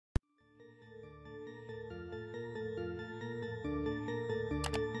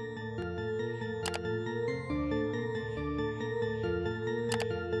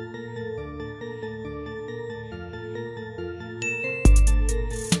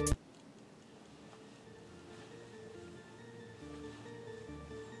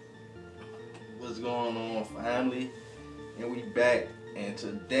going on, family? And we back, and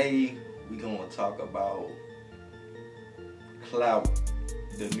today we gonna talk about clout,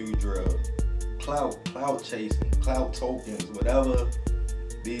 the new drug. Clout chasing, clout tokens, whatever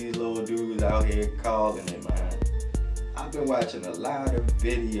these little dudes out here calling it, man. I've been watching a lot of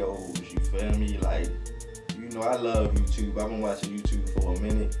videos, you feel me? Like, you know, I love YouTube. I've been watching YouTube for a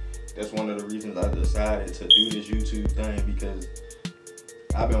minute. That's one of the reasons I decided to do this YouTube thing, because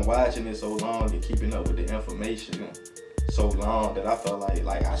I've been watching it so long and keeping up with the information so long that I felt like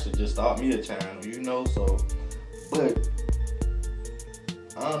I should just start me a channel, you know? So, but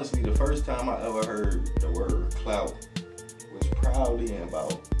honestly, the first time I ever heard the word clout was probably in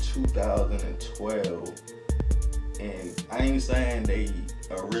about 2012. And I ain't saying they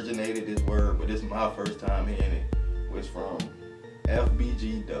originated this word, but it's my first time hearing it. It was from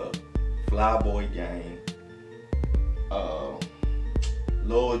FBG Duck, Flyboy Gang,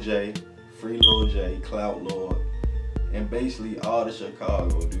 Lil J, Free Lil J, Clout Lord, and basically all the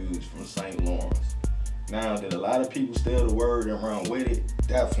Chicago dudes from St. Lawrence. Now, did a lot of people steal the word and run with it?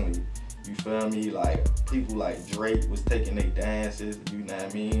 Definitely. You feel me? Like, people like Drake was taking their dances, you know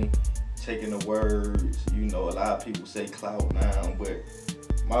what I mean? Taking the words, you know, a lot of people say clout now, but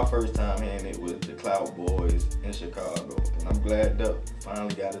my first time hearing it was the Clout Boys in Chicago. And I'm glad Duck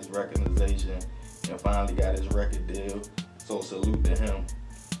finally got his recognition and finally got his record deal. So salute to him.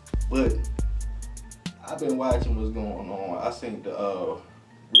 But I've been watching what's going on. I seen the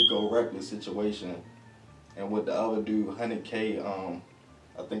Rico Reckless situation and with the other dude, 100K,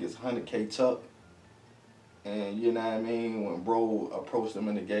 I think it's 100K Tuck. And you know what I mean? When bro approached him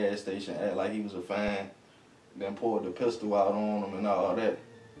in the gas station, act like he was a fan, then pulled the pistol out on him and all that.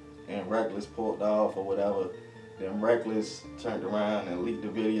 And Reckless pulled off or whatever. Then Reckless turned around and leaked the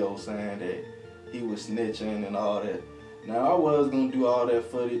video saying that he was snitching and all that. Now, I was gonna do all that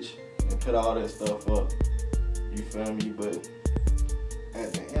footage and put all that stuff up, you feel me? But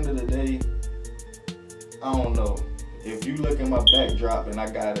at the end of the day, I don't know. If you look at my backdrop and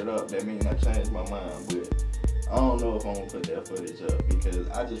I got it up, that means I changed my mind. But I don't know if I'm gonna put that footage up because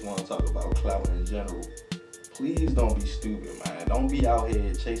I just wanna talk about clout in general. Please don't be stupid, man. Don't be out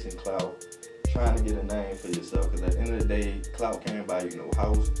here chasing clout, trying to get a name for yourself. Because at the end of the day, clout can't buy you no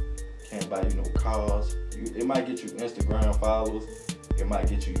house, can't buy you no cars. It might get you Instagram followers. It might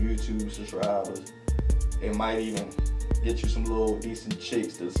get you YouTube subscribers. It might even get you some little decent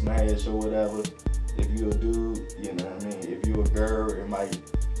chicks to smash or whatever. If you a dude, you know what I mean? If you a girl, it might,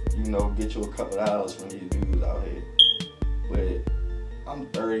 you know, get you a couple dollars from these dudes out here. But I'm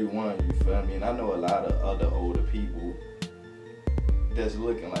 31, you feel me? And I know a lot of other older people that's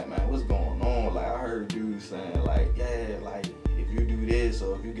looking like, man, what's going on? Like, I heard dudes saying, like, yeah, like, if you do this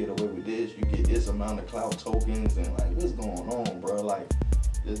or if you get away with this, you get this amount of clout tokens. And, like, what's going on, bro? Like,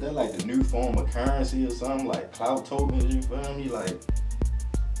 is that, like, the new form of currency or something? Like, clout tokens, you feel me? Like,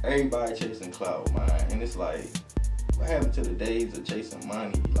 everybody chasing clout, man. And it's like, what happened to the days of chasing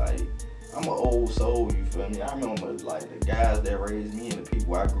money? Like, I'm an old soul, you feel me? I remember, like, the guys that raised me and the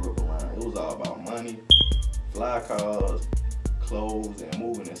people I grew up around. It was all about money, fly cars, clothes, and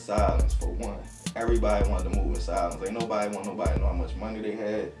moving in silence for one. Everybody wanted to move in silence. Ain't nobody want nobody to know how much money they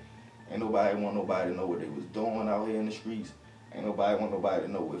had. Ain't nobody want nobody to know what they was doing out here in the streets. Ain't nobody want nobody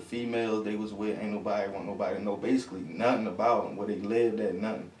to know what females they was with. Ain't nobody want nobody to know basically nothing about them, where they lived at,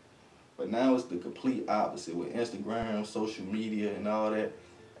 nothing. But now it's the complete opposite with Instagram, social media, and all that.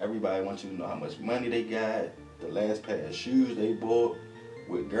 Everybody wants you to know how much money they got, the last pair of shoes they bought,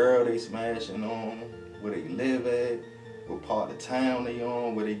 what girl they smashing on, where they live at, what part of town they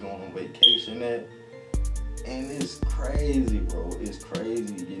on, where they going on vacation at. And it's crazy, bro. It's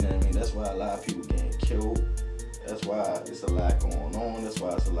crazy, you know what I mean? That's why a lot of people getting killed. That's why it's a lot going on. That's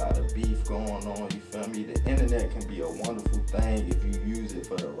why it's a lot of beef going on, you feel me? The internet can be a wonderful thing if you use it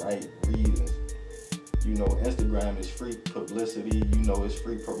for the right reasons. You know, Instagram is free publicity, you know, it's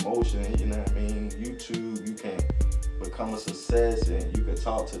free promotion, you know what I mean? YouTube, you can become a success and you can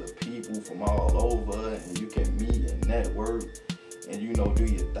talk to the people from all over and you can meet and network and, you know, do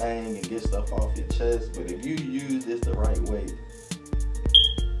your thing and get stuff off your chest. But if you use this the right way,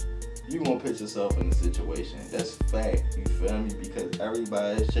 you won't put yourself in a situation. That's fact, you feel me? Because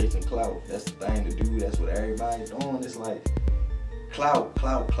everybody is chasing clout. That's the thing to do. That's what everybody's doing. It's like clout,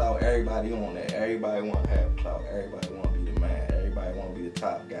 clout, clout. Everybody on that. Everybody want to have clout. Everybody want to be the man. Everybody want to be the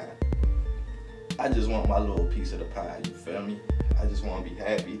top guy. I just want my little piece of the pie, you feel me? I just want to be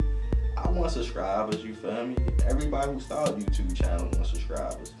happy. I want subscribers, you feel me? Everybody who started YouTube channel wants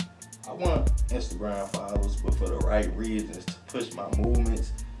subscribers. I want Instagram followers, but for the right reasons, to push my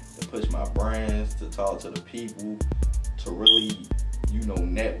movements, to push my brands, to talk to the people, to really you know,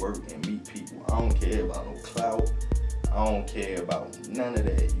 network and meet people. I don't care about no clout. I don't care about none of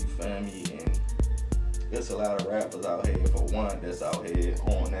that, you feel me? And there's a lot of rappers out here, for one, that's out here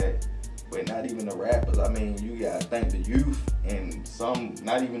on that. But not even the rappers. I mean, you gotta thank the youth, and some,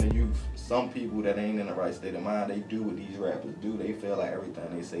 not even the youth, some people that ain't in the right state of mind, they do what these rappers do. They feel like everything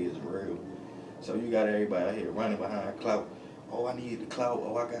they say is real. So you got everybody out here running behind clout. Oh, I need the clout.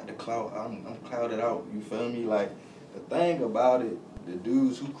 Oh, I got the clout. I'm clouted out. You feel me? Like, the thing about it, the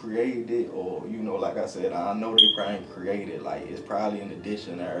dudes who created it, or, you know, like I said, I know they probably created, like, it's probably in the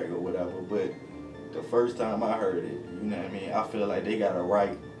dictionary or whatever, but the first time I heard it, you know what I mean, I feel like they got a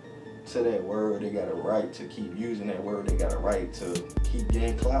right to that word. They got a right to keep using that word. They got a right to keep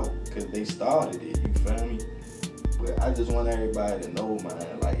getting clout because they started it, you feel me? But I just want everybody to know,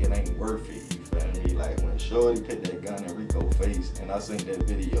 man, like, it ain't worth it, you feel me? Like, when Shorty put that gun in Rico's face and I seen that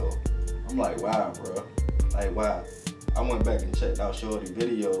video, I'm like, wow, bro. Like, wow. I went back and checked out Shorty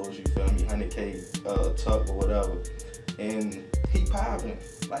videos, you feel me, 100K tuck or whatever, and he popping.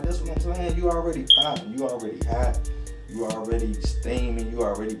 Like, that's what I'm saying. You already popping. You already hot. You already steaming. You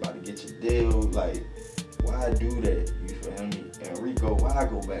already about to get your deal. Like, why do that? You feel me? And Rico, why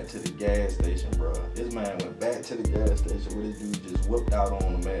go back to the gas station, bro? This man went back to the gas station where this dude just whipped out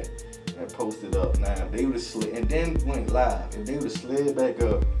on him at and posted up. Now, if they would have slid, and then went live, if they would have slid back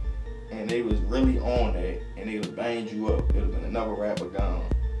up and they was really on that and they would have banged you up, it would have been another rapper gone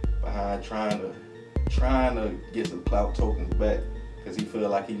behind trying to get some Clout Tokens back because he feel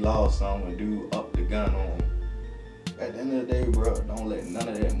like he lost something and dude upped the gun on him. At the end of the day, bro, don't let none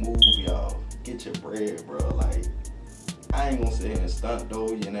of that move y'all. Get your bread, bro. Like, I ain't gonna sit here and stunt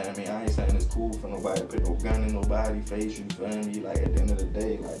though, you know what I mean? I ain't saying it's cool for nobody to put no gun in nobody's face, you feel me? Like, at the end of the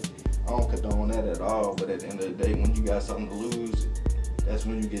day, like, I don't condone that at all, but at the end of the day, when you got something to lose, that's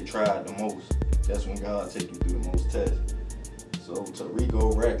when you get tried the most. That's when God take you through the most tests. So to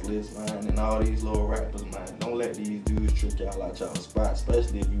Rico, Reckless, man, and all these little rappers, man, don't let these dudes trick y'all out y'all spot,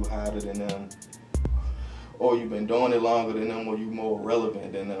 especially if you hotter than them, or you've been doing it longer than them, or you more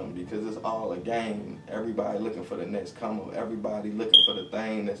relevant than them, because it's all a game. Everybody looking for the next come up. Everybody looking for the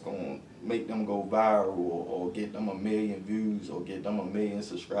thing that's gonna make them go viral, or get them 1 million views, or get them 1 million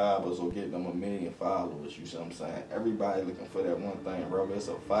subscribers, or get them 1 million followers. You see what I'm saying? Everybody looking for that one thing. Whether it's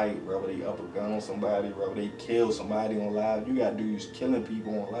a fight, whether they up a gun on somebody, whether they kill somebody on live. You got dudes killing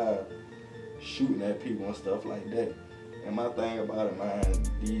people on live, shooting at people and stuff like that. And my thing about it, man,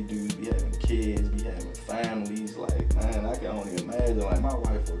 these dudes be having kids, be having families. Like, man, I can only imagine. Like, my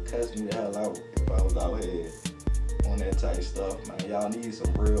wife would cuss me the hell out if I was out here on that type stuff, man. Y'all need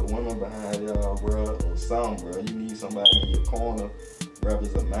some real women behind y'all, bro, or something, bro. You need somebody in your corner, whether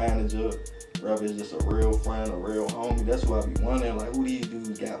it's a manager, whether it's just a real friend, a real homie. That's why I be wondering, like, who these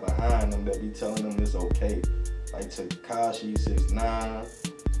dudes got behind them that be telling them it's okay. Like Tekashi 6ix9ine.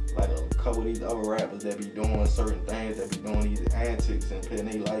 Like a couple of these other rappers that be doing certain things, that be doing these antics and putting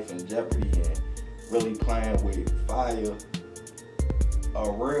their life in jeopardy and really playing with fire.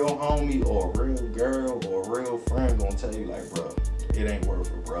 A real homie or a real girl or a real friend gonna tell you, like, bro, it ain't worth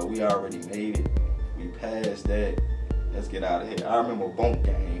it, bro. We already made it. We passed that. Let's get out of here. I remember Bunk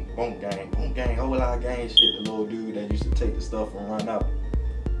Gang, whole lot of gang shit. The little dude that used to take the stuff and run out.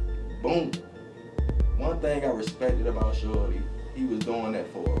 Boom. One thing I respected about Shorty, he was doing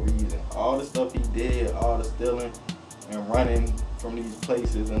that for a reason. All the stuff he did, all the stealing and running from these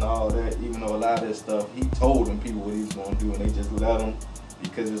places and all that, even though a lot of that stuff, he told them people what he was gonna do and they just let him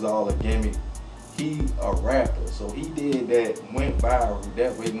because it's all a gimmick. He a rapper, so he did that, went viral.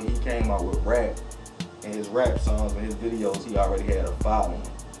 That way when he came out with rap and his rap songs and his videos, he already had a following.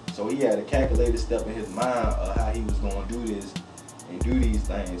 So he had a calculated step in his mind of how he was gonna do this and do these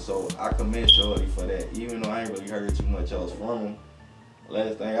things. So I commend Shorty for that, even though I ain't really heard too much else from him.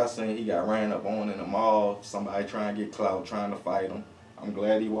 Last thing I seen, he got ran up on in the mall, somebody trying to get clout, trying to fight him. I'm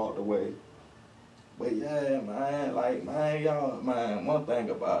glad he walked away. But yeah, man, like, man, y'all, man, one thing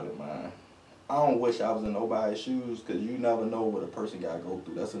about it, man, I don't wish I was in nobody's shoes, because you never know what a person got to go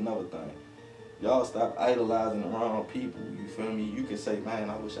through. That's another thing. Y'all stop idolizing the wrong people, you feel me? You can say, man,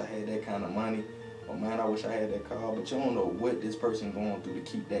 I wish I had that kind of money, or man, I wish I had that car, but you don't know what this person going through to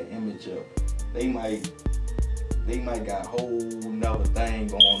keep that image up. They might got a whole nother thing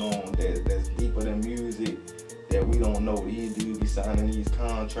going on that's deeper than music that we don't know. These dudes be signing these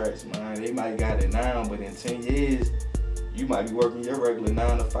contracts, man. They might got it now, but in 10 years, you might be working your regular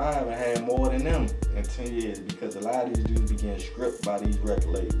 9 to 5 and have more than them in 10 years, because a lot of these dudes be getting stripped by these record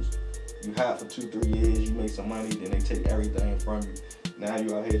labels. You hot for 2-3 years, you make some money, then they take everything from you. Now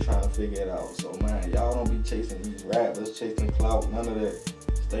you out here trying to figure it out. So man, y'all don't be chasing these rappers, chasing clout, none of that.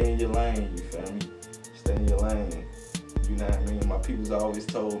 Stay in your lane, you feel me? Stay in your lane. you know what I mean? My people's always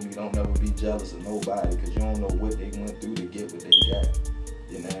told me don't never be jealous of nobody because you don't know what they went through to get what they got.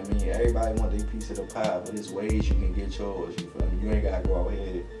 You know what I mean? Everybody want their piece of the pie, but there's ways you can get yours, you feel me? You ain't gotta go out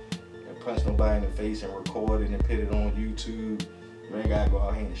here and punch nobody in the face and record it and put it on YouTube. You ain't gotta go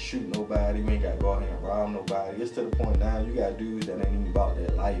out here and shoot nobody. You ain't gotta go out here and rob nobody. It's to the point now you got dudes that ain't even about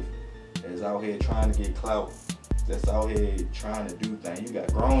that life, that's out here trying to get clout, that's out here trying to do things. You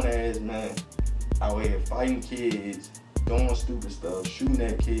got grown ass men out here fighting kids, doing stupid stuff, shooting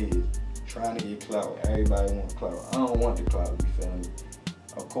at kids, trying to get clout. Everybody wants clout. I don't want the clout, you feel me?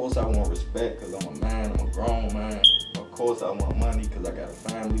 Of course I want respect because I'm a man, I'm a grown man. Of course I want money because I got a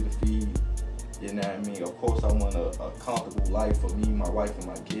family to feed. You know what I mean? Of course I want a comfortable life for me, my wife, and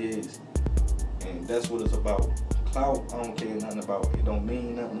my kids. And that's what it's about. Clout, I don't care nothing about. It don't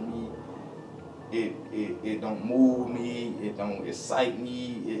mean nothing to me. It don't move me. It don't excite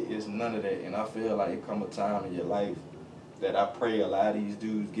me. It's none of that. And I feel like it come a time in your life that I pray a lot of these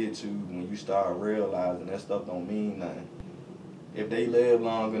dudes get to when you start realizing that stuff don't mean nothing. If they live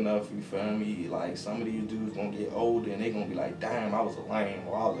long enough, you feel me, like some of these dudes gonna get older and they gonna be like, damn, I was a lame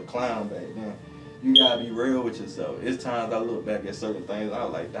or I was a clown back then. You gotta be real with yourself. It's times I look back at certain things, I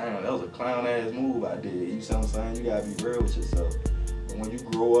was like, damn, that was a clown ass move I did. You see what I'm saying? You gotta be real with yourself. But when you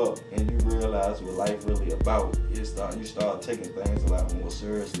grow up and you realize what life really about, you start taking things a lot more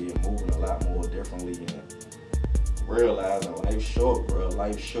seriously and moving a lot more differently and realizing life's short, bro.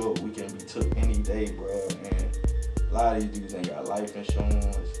 Life's short. We can be took any day, bro. And a lot of these dudes ain't got life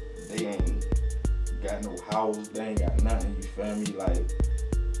insurance. They ain't got no house. They ain't got nothing. You feel me? Like,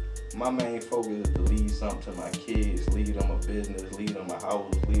 my main focus is to leave something to my kids. Leave them a business. Leave them a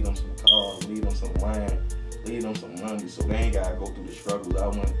house. Leave them some cars. Leave them some land. Leave them some money. So they ain't gotta go through the struggles I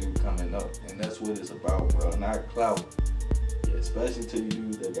went through coming up. And that's what it's about, bro. Not clout. Yeah, especially to you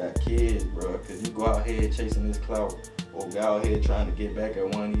dudes that got kids, bro. Cause you go out here chasing this clout, or go out here trying to get back at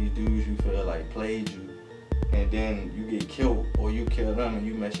one of these dudes you feel like played you, and then you get killed, or you kill them and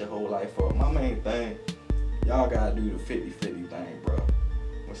you mess your whole life up. My main thing, y'all gotta do the 50-50 thing, bro.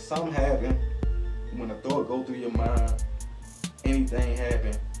 When something happen, when a thought go through your mind, anything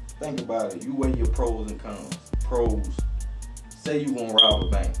happen, think about it. You weigh your pros and cons. Pros, say you won't rob a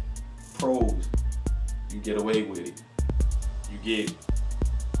bank. Pros, you get away with it. You get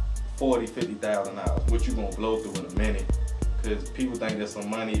 $40,000, $50,000. What you gonna blow through in a minute? Because people think there's some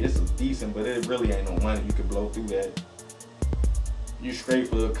money, it's decent, but it really ain't no money you can blow through that. You straight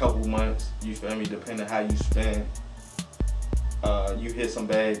for a couple months, you feel me, depending how you spend. You hit some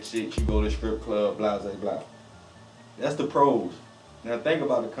bad shit, you go to strip club, blah, blah, blah. That's the pros. Now think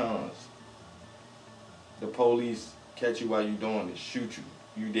about the cons. The police catch you while you doing it, shoot you,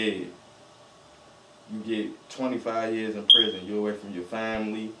 you dead. You get 25 years in prison, you're away from your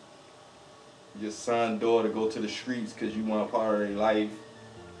family. Your son, daughter go to the streets because you want a part of their life.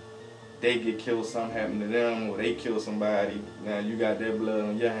 They get killed, something happen to them, or they kill somebody. Now you got their blood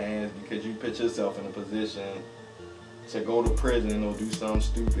on your hands because you put yourself in a position to go to prison or do something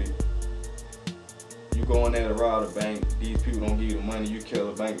stupid. You go in there to rob a bank, these people don't give you the money, you kill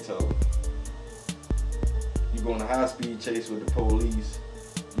a bank teller. You go on a high-speed chase with the police,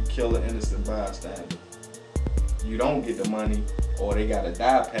 you kill an innocent bystander. You don't get the money, or they got a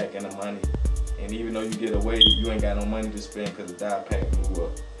die pack in the money. And even though you get away, you ain't got no money to spend because the die pack blew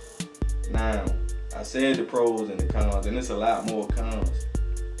up. Now, I said the pros and the cons, and it's a lot more cons.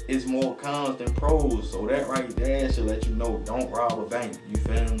 It's more cons than pros, so that right there should let you know, don't rob a bank, you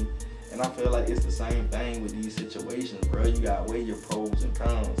feel me? And I feel like it's the same thing with these situations, bro. You gotta weigh your pros and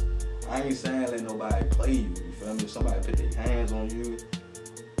cons. I ain't saying let nobody play you, you feel me? If somebody put their hands on you,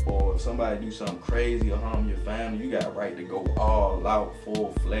 or if somebody do something crazy or harm your family, you got a right to go all out,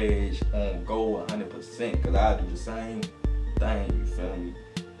 full-fledged, on go 100%, because I do the same thing, you feel me?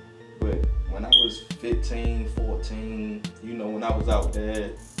 But when I was 15, 14, you know, when I was out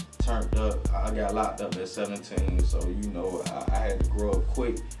there, turned up, I got locked up at 17, so, you know, I had to grow up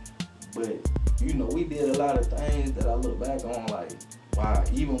quick. But, you know, we did a lot of things that I look back on like, wow,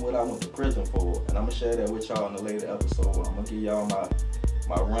 even what I went to prison for. And I'm going to share that with y'all in a later episode. I'm going to give y'all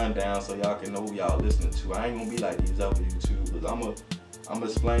my rundown so y'all can know who y'all listening to. I ain't gonna be like these other YouTubers. I'm gonna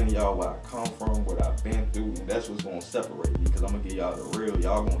explain to y'all where I come from, what I've been through, and that's what's gonna separate me, because I'm gonna give y'all the real.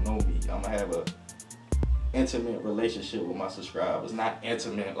 Y'all gonna know me. I'm gonna have a intimate relationship with my subscribers. Not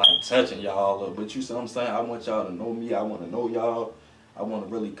intimate like touching y'all, but you see what I'm saying? I want y'all to know me. I want to know y'all. I want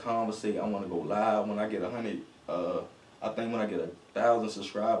to really conversate. I want to go live. When I get 100, I think when I get 1,000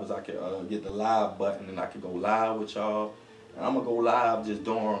 subscribers, I can get the live button and I can go live with y'all. And I'm going to go live just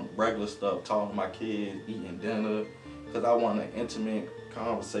doing regular stuff, talking to my kids, eating dinner, because I want an intimate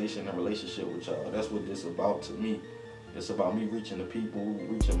conversation and relationship with y'all. That's what this is about to me. It's about me reaching the people,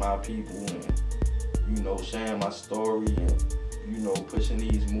 reaching my people, and, you know, sharing my story, and, you know, pushing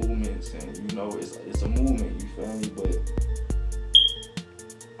these movements. And, you know, it's a movement, you feel me? But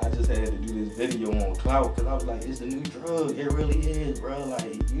I just had to do this video on clout, because I was like, it's the new drug. It really is, bro.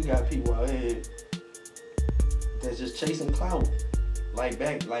 Like, you got people out here that's just chasing clout. Like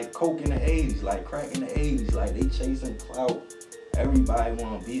coke in the 80s, like crack in the 80s. Like, they chasing clout. Everybody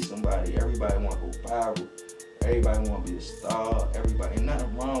want to be somebody. Everybody want to go viral. Everybody want to be a star. Everybody, ain't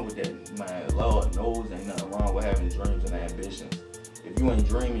nothing wrong with that, man. Lord knows ain't nothing wrong with having dreams and ambitions. If you ain't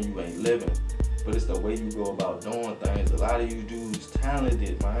dreaming, you ain't living. But it's the way you go about doing things. A lot of you dudes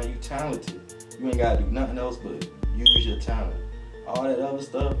talented, man. You talented. You ain't got to do nothing else but use your talent. All that other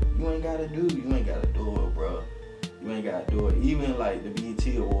stuff, you ain't got to do. You ain't got to do it, bro. You ain't got to do it. Even like the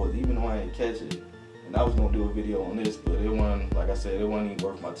BET Awards, even though I ain't catch it. And I was going to do a video on this, but it wasn't, like I said, it wasn't even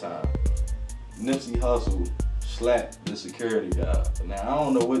worth my time. Nipsey Hussle slapped the security guard. Now, I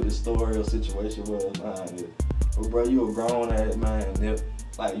don't know what the story or situation was behind it. But, bro, you a grown ass man, Nip.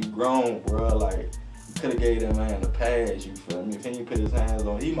 Like, you grown, bro. Like, you could have gave that man a pass, you feel me? If he didn't put his hands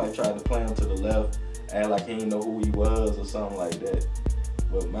on, he might try to play him to the left, act like he didn't know who he was or something like that.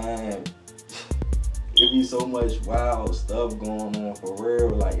 But, man, it be so much wild stuff going on for real.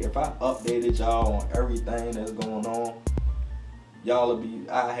 Like, if I updated y'all on everything that's going on, y'all would be,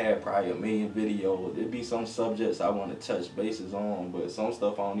 I had probably 1 million videos. There'd be some subjects I want to touch bases on, but some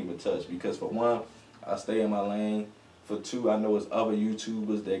stuff I don't even touch, because for one, I stay in my lane. For two, I know it's other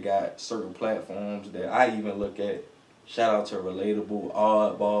YouTubers that got certain platforms that I even look at. Shout out to Relatable,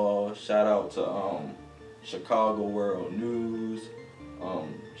 Oddball, shout out to Chicago World News,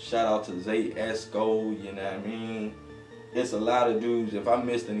 shout out to Zay Esco, you know what I mean? It's a lot of dudes. If I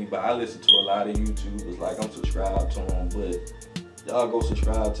missed anybody, I listen to a lot of YouTubers, like I'm subscribed to them, but y'all go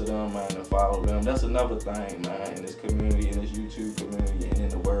subscribe to them, man, and follow them. That's another thing, man, in this community, in this YouTube community, and in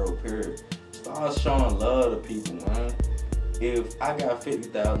the world, period. Start showing love to people, man. If I got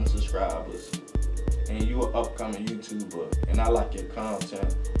 50,000 subscribers, and you an upcoming YouTuber, and I like your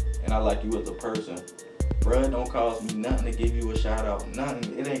content, and I like you as a person, bruh, it don't cost me nothing to give you a shout out,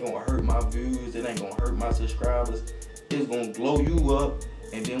 nothing. It ain't gonna hurt my views, it ain't gonna hurt my subscribers. It's gonna glow you up,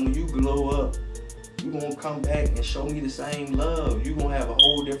 and then when you glow up, you gonna come back and show me the same love. You gonna have a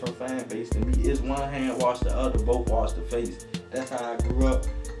whole different fan base than me. It's one hand wash the other, both wash the face. That's how I grew up.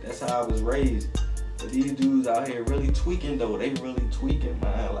 That's how I was raised. But these dudes out here really tweaking though. They really tweaking,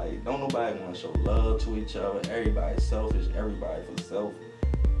 man. Like, don't nobody wanna show love to each other. Everybody's selfish. Everybody for self.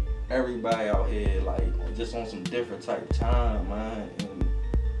 Everybody out here like just on some different type of time, man. And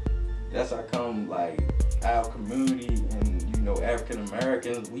that's how come like our community and, you know, African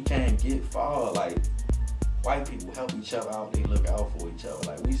Americans, we can't get far. Like, white people help each other out, they look out for each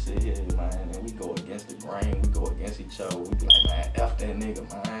other. Like, we sit here, man, and we go against the grain, we go against each other. We be like, man, F that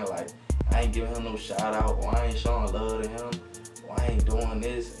nigga, man. Like, I ain't giving him no shout out, or I ain't showing love to him, or I ain't doing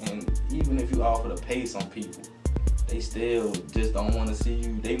this. And even if you offer to pay some people, they still just don't want to see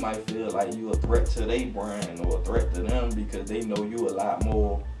you. They might feel like you a threat to their brand or a threat to them, because they know you a lot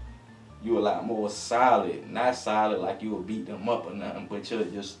more solid. Not solid like you will beat them up or nothing, but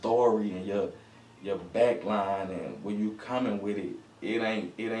your story and your backline and where you coming with it, it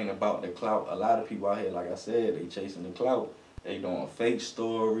ain't about the clout. A lot of people out here, like I said, they chasing the clout. They doing fake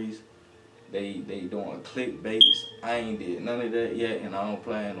stories. They doing clickbait. I ain't did none of that yet, and I don't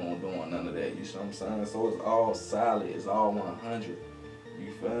plan on doing none of that. You see what I'm saying? So it's all solid. It's all 100.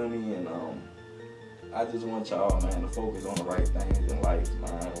 You feel me? And I just want y'all, man, to focus on the right things in life,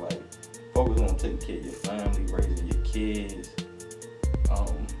 man. Like, focus on taking care of your family, raising your kids.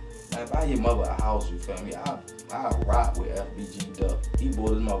 Man, buy your mother a house, you feel me? I rock with FBG Duck. He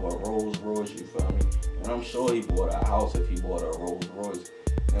bought his mother a Rolls Royce, you feel me? And I'm sure he bought her a house if he bought her a Rolls Royce.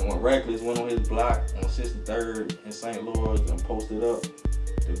 And when Reckless went on his block on 63rd in St. Louis and posted up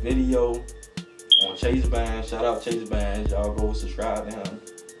the video on Chase Band, shout out Chase Band, y'all go subscribe to him.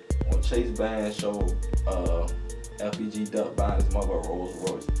 On Chase Band showed FBG Duck buying his mother a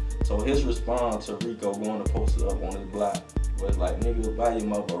Rolls Royce. So his response to Rico going to post it up on his block was like, nigga, buy your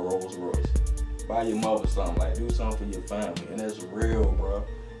mother a Rolls Royce. Buy your mother something, like do something for your family. And that's real, bro.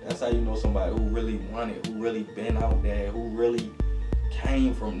 That's how you know somebody who really wanted, who really been out there, who really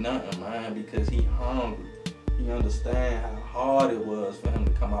came from nothing, man, because he hungry. He understand how hard it was for him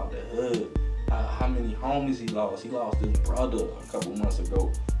to come out the hood. How many homies he lost. He lost his brother a couple months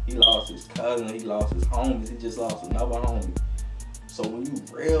ago. He lost his cousin. He lost his homies. He just lost another homie. So when you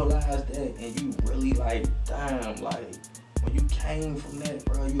realize that and you really like, damn, like, when you came from that,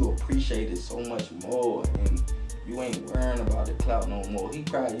 bro, you appreciate it so much more, and you ain't worrying about the clout no more. He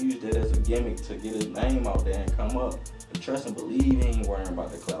probably used that as a gimmick to get his name out there and come up. trust and believe he ain't worrying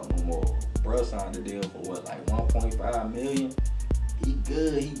about the clout no more. Bruh signed a deal for what, like 1.5 million? He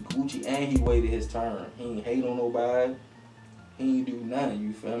good, he Gucci, and he waited his turn. He ain't hate on nobody. He ain't do nothing,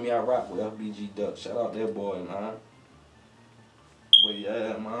 you feel me? I rock with FBG Duck. Shout out that boy, man. But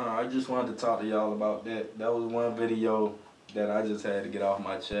yeah, man, I just wanted to talk to y'all about that. That was one video that I just had to get off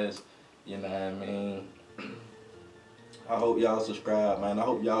my chest. You know what I mean? I hope y'all subscribe, man. I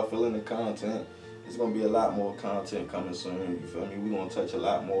hope y'all feeling the content. There's gonna be a lot more content coming soon, you feel me? We're gonna touch a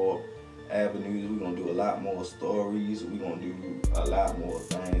lot more avenues. We're gonna do a lot more stories. We're gonna do a lot more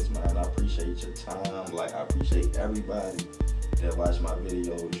things, man. I appreciate your time. Like, I appreciate everybody that watch my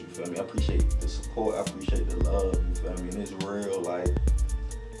videos, you feel me? I appreciate the support. I appreciate the love, you feel me? And it's real. Like,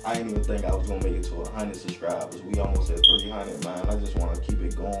 I didn't even think I was gonna make it to 100 subscribers. We almost at 300, man. I just want to keep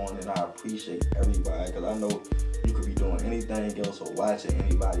it going, and I appreciate everybody, because I know you could be doing anything else or watching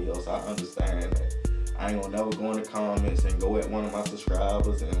anybody else. I understand that. I ain't gonna never go in the comments and go at one of my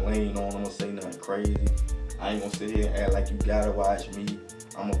subscribers and lean on them and say nothing crazy. I ain't gonna sit here and act like you gotta watch me.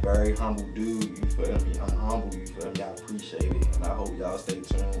 I'm a very humble dude, you feel me? I'm humble, you feel me? I appreciate it, and I hope y'all stay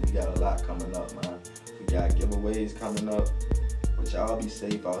tuned. We got a lot coming up, man. We got giveaways coming up. But y'all be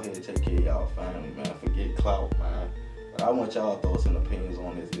safe out here. Take care of y'all family, man. Forget clout, man. But I want y'all thoughts and opinions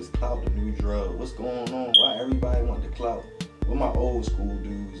on this. Is clout the new drug? What's going on? Why everybody want the clout? Where my old school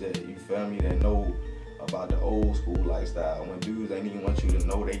dudes at, you feel me, that know about the old school lifestyle? When dudes ain't even want you to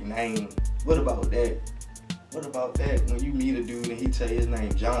know their name. What about that? What about that? When you meet a dude and he tell you his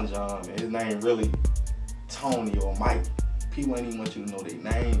name John and his name really Tony or Mike, people ain't even want you to know their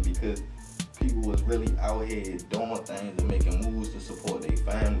name, because people was really out here doing things and making moves to support their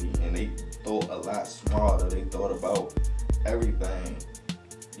family, and they thought a lot smarter. They thought about everything.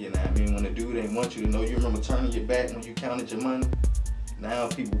 You know what I mean? When a dude ain't want you to know, you remember turning your back when you counted your money? Now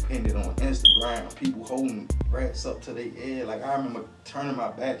people pinned it on Instagram. People holding rats up to their head. Like, I remember turning my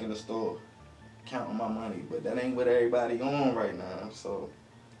back in the store, counting my money, but that ain't what everybody on right now. So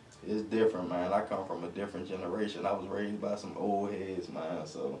it's different, man. I come from a different generation. I was raised by some old heads, man.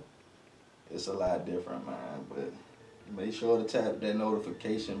 So it's a lot different, man. But make sure to tap that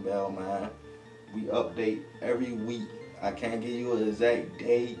notification bell, man. We update every week. I can't give you an exact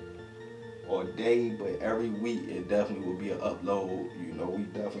date or day, but every week it definitely will be an upload. You know, we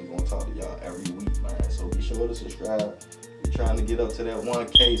definitely gonna talk to y'all every week, man. So be sure to subscribe. We're trying to get up to that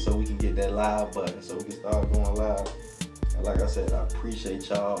 1K so we can get that live button, so we can start going live. And like I said, I appreciate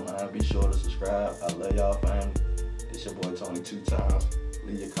y'all, man. Be sure to subscribe. I love y'all, family. It's your boy Tony 2 times.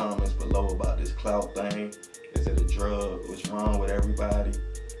 Leave your comments below about this clout thing. Is it a drug? What's wrong with everybody?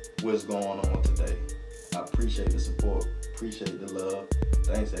 What's going on today? I appreciate the support. Appreciate the love.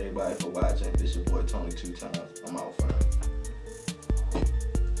 Thanks to everybody for watching. This your boy Tony 2 times. I'm out, fam.